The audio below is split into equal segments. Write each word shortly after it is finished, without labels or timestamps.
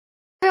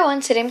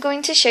Everyone, today I'm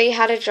going to show you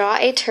how to draw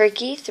a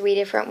turkey 3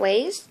 different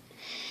ways.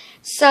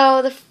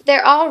 So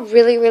they're all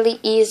really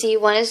easy.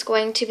 One is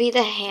going to be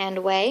the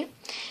hand way.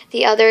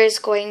 The other is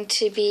going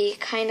to be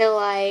kind of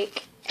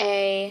like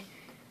a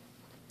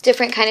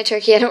different kind of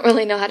turkey. I don't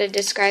really know how to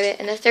describe it.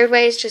 And the third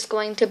way is just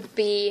going to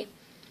be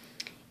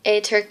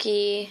a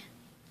turkey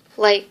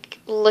like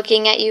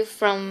looking at you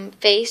from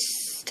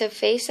face to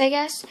face, I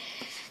guess.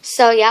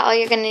 So yeah, all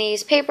you're going to need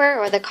is paper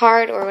or the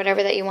card or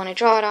whatever that you want to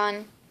draw it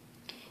on.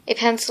 A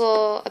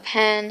pencil, a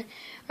pen,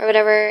 or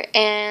whatever,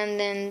 and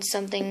then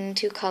something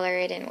to color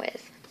it in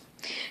with.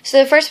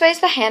 So the first way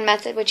is the hand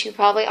method, which you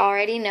probably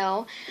already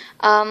know.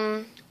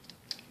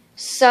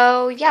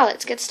 So yeah,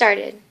 let's get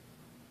started.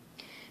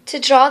 To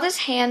draw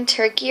this hand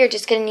turkey, you're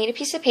just going to need a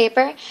piece of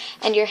paper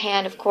and your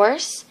hand, of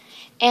course.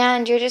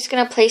 And you're just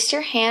going to place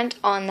your hand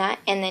on that,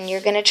 and then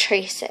you're going to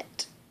trace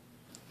it.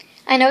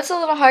 I know it's a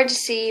little hard to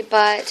see,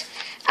 but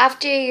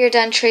after you're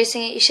done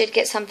tracing it, you should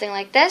get something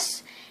like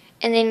this.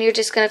 And then you're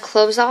just going to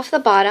close off the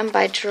bottom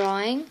by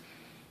drawing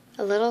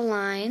a little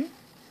line.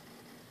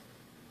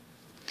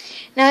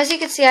 Now, as you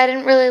can see, I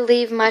didn't really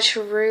leave much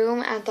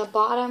room at the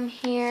bottom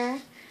here.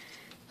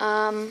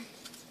 I'll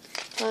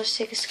just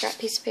take a scrap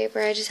piece of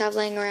paper I just have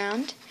laying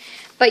around.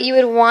 But you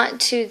would want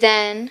to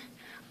then,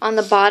 on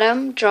the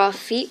bottom, draw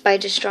feet by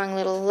just drawing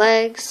little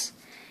legs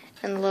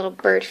and little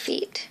bird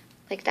feet,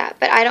 like that.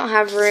 But I don't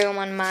have room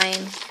on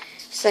mine,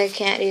 so I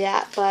can't do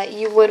that. But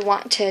you would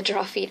want to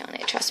draw feet on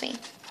it, trust me.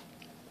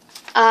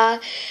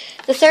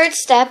 The third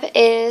step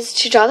is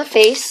to draw the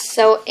face.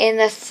 So in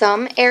the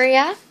thumb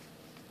area,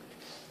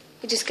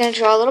 you're just going to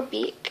draw a little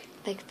beak,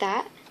 like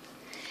that.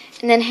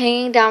 And then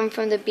hanging down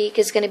from the beak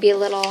is going to be a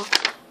little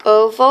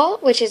oval,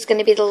 which is going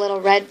to be the little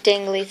red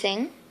dangly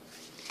thing.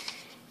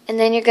 And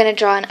then you're going to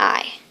draw an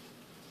eye.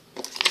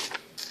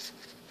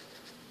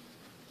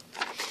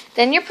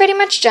 Then you're pretty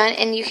much done,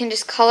 and you can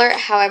just color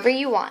it however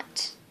you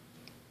want.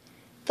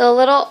 The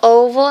little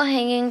oval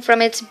hanging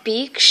from its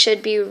beak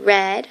should be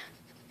red.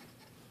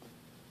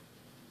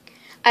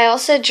 I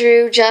also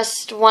drew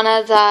just one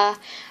of the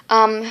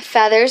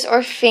feathers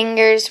or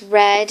fingers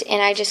red,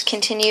 and I just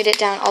continued it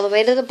down all the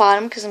way to the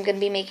bottom because I'm going to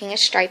be making a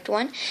striped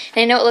one. And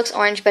I know it looks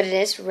orange, but it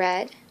is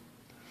red.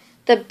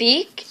 The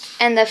beak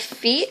and the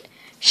feet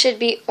should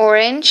be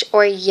orange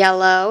or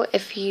yellow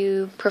if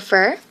you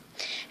prefer.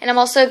 And I'm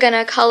also going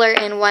to color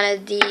in one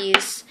of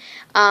these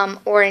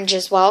orange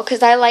as well,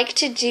 because I like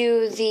to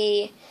do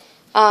the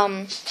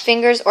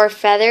fingers or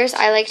feathers.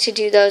 I like to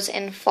do those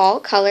in fall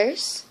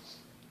colors.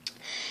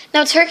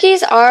 Now,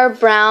 turkeys are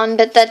brown,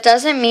 but that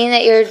doesn't mean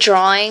that your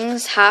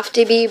drawings have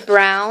to be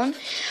brown.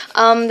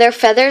 Their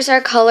feathers are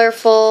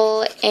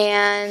colorful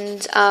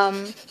and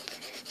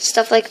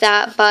stuff like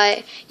that,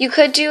 but you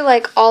could do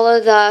like all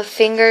of the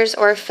fingers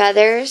or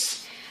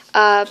feathers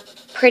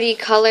pretty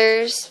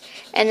colors,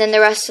 and then the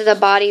rest of the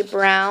body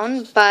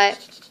brown.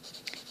 But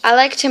I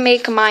like to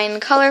make mine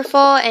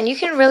colorful, and you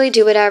can really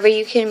do whatever.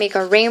 You can make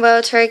a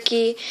rainbow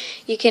turkey,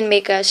 you can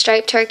make a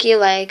striped turkey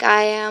like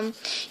I am,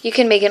 you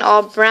can make an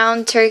all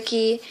brown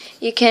turkey,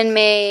 you can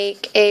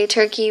make a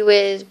turkey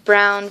with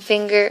brown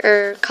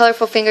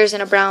colorful fingers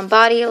and a brown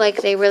body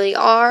like they really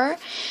are.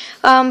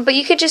 But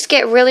you could just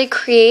get really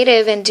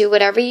creative and do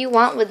whatever you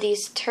want with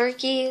these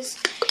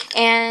turkeys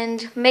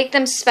and make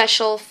them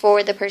special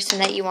for the person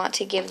that you want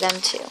to give them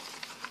to.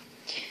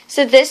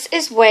 So this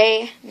is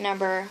way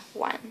number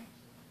 1.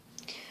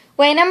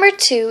 Way number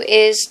 2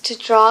 is to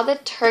draw the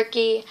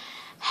turkey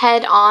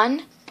head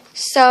on.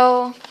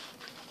 So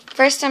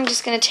first I'm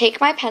just going to take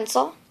my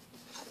pencil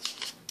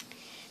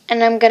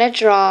and I'm going to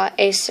draw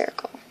a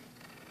circle.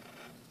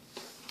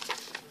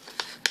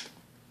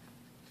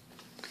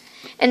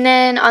 And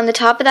then on the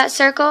top of that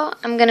circle,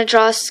 I'm going to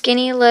draw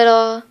skinny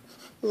little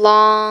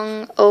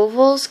long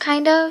ovals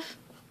kind of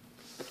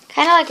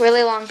like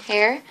really long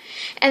hair.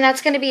 And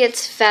that's going to be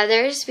its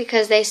feathers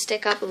because they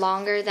stick up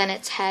longer than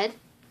its head.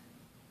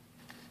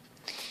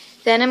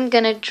 Then I'm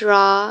going to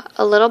draw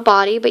a little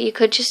body, but you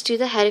could just do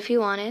the head if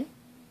you wanted.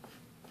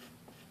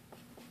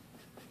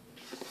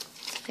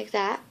 Like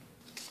that.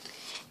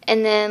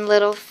 And then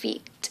little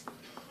feet.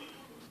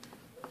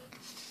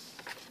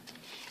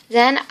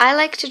 Then I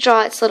like to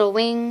draw its little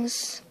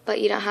wings,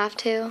 but you don't have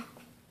to.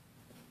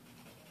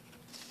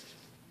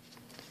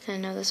 I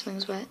know this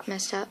wing's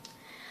messed up.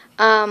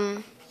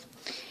 And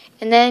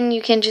then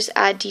you can just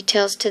add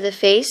details to the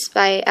face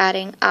by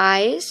adding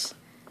eyes,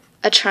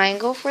 a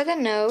triangle for the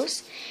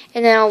nose,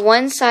 and then on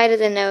one side of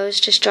the nose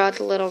just draw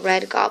the little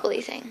red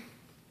gobbly thing.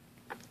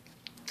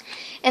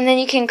 And then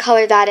you can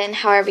color that in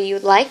however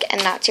you'd like,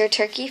 and that's your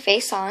turkey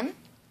face on.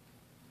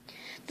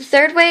 The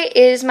third way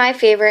is my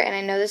favorite, and I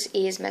know this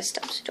E is messed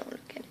up, so don't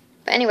look at it.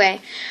 But anyway,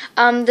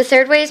 the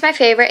third way is my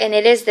favorite, and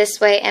it is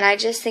this way, and I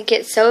just think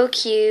it's so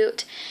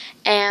cute.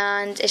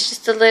 And it's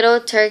just a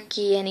little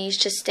turkey, and he's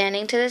just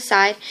standing to the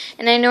side.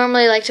 And I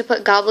normally like to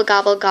put gobble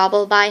gobble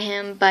gobble by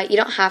him, but you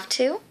don't have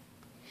to.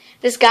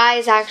 This guy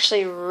is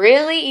actually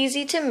really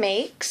easy to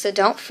make, so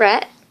don't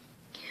fret.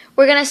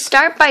 We're going to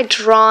start by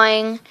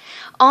drawing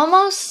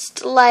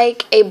almost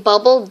like a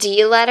bubble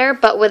D letter,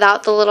 but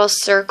without the little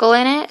circle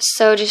in it.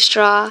 So just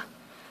draw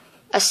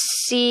a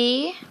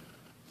C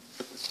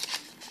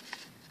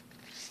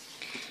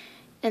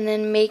and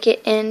then make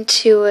it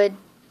into a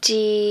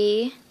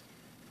D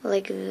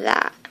like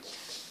that.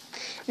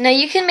 Now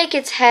you can make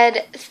its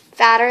head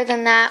fatter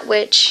than that,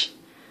 which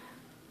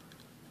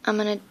I'm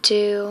going to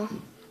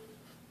do.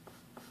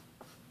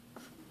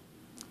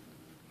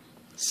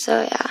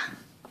 So yeah.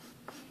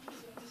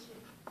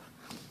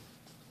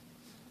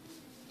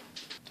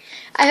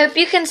 I hope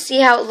you can see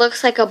how it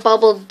looks like a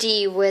bubble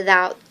D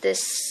without the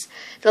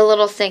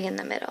little thing in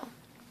the middle.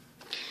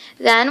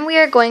 Then we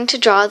are going to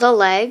draw the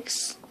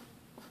legs.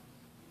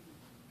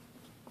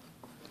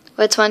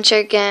 Which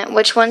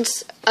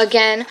ones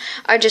again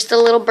are just the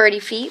little birdie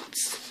feet.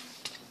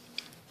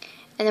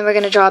 And then we're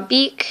going to draw a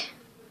beak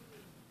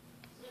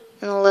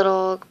and a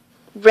little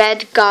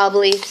red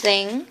gobbly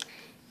thing.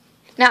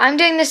 Now I'm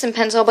doing this in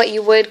pencil, but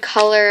you would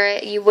color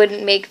it. You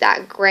wouldn't make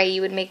that gray.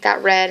 You would make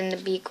that red and the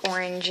beak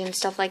orange and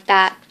stuff like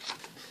that.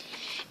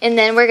 And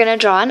then we're going to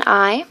draw an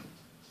eye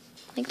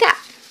like that.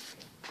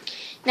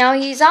 Now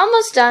he's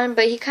almost done,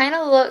 but he kind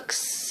of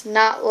looks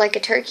not like a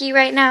turkey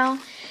right now.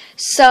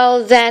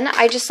 So then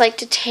I just like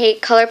to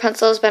take color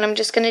pencils, but I'm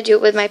just going to do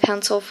it with my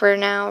pencil for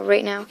now,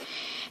 right now.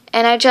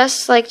 And I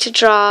just like to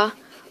draw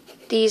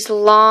these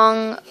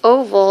long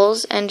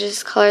ovals and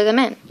just color them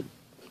in.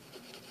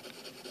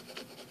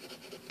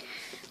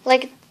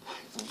 Like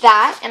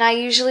that, and I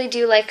usually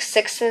do like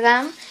 6 of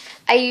them.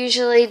 I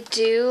usually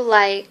do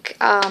like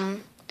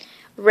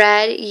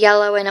red,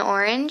 yellow, and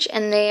orange,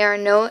 and they are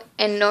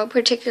in no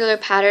particular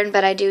pattern,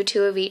 but I do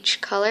 2 of each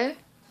color.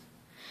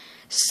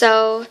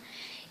 So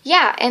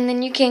yeah, and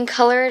then you can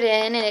color it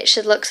in, and it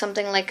should look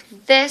something like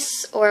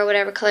this, or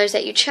whatever colors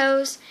that you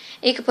chose.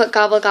 And you could put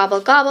gobble, gobble,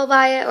 gobble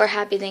by it, or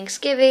Happy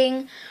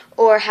Thanksgiving,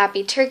 or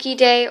Happy Turkey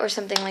Day, or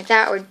something like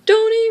that, or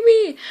Don't Eat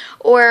Me,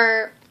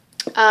 or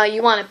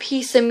You Want a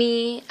Piece of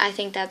Me. I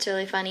think that's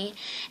really funny.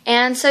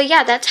 And so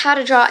yeah, that's how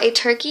to draw a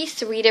turkey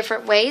 3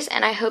 different ways,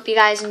 and I hope you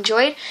guys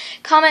enjoyed.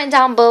 Comment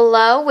down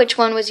below which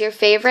one was your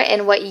favorite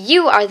and what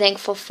you are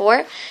thankful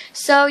for.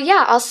 So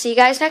yeah, I'll see you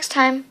guys next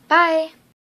time. Bye!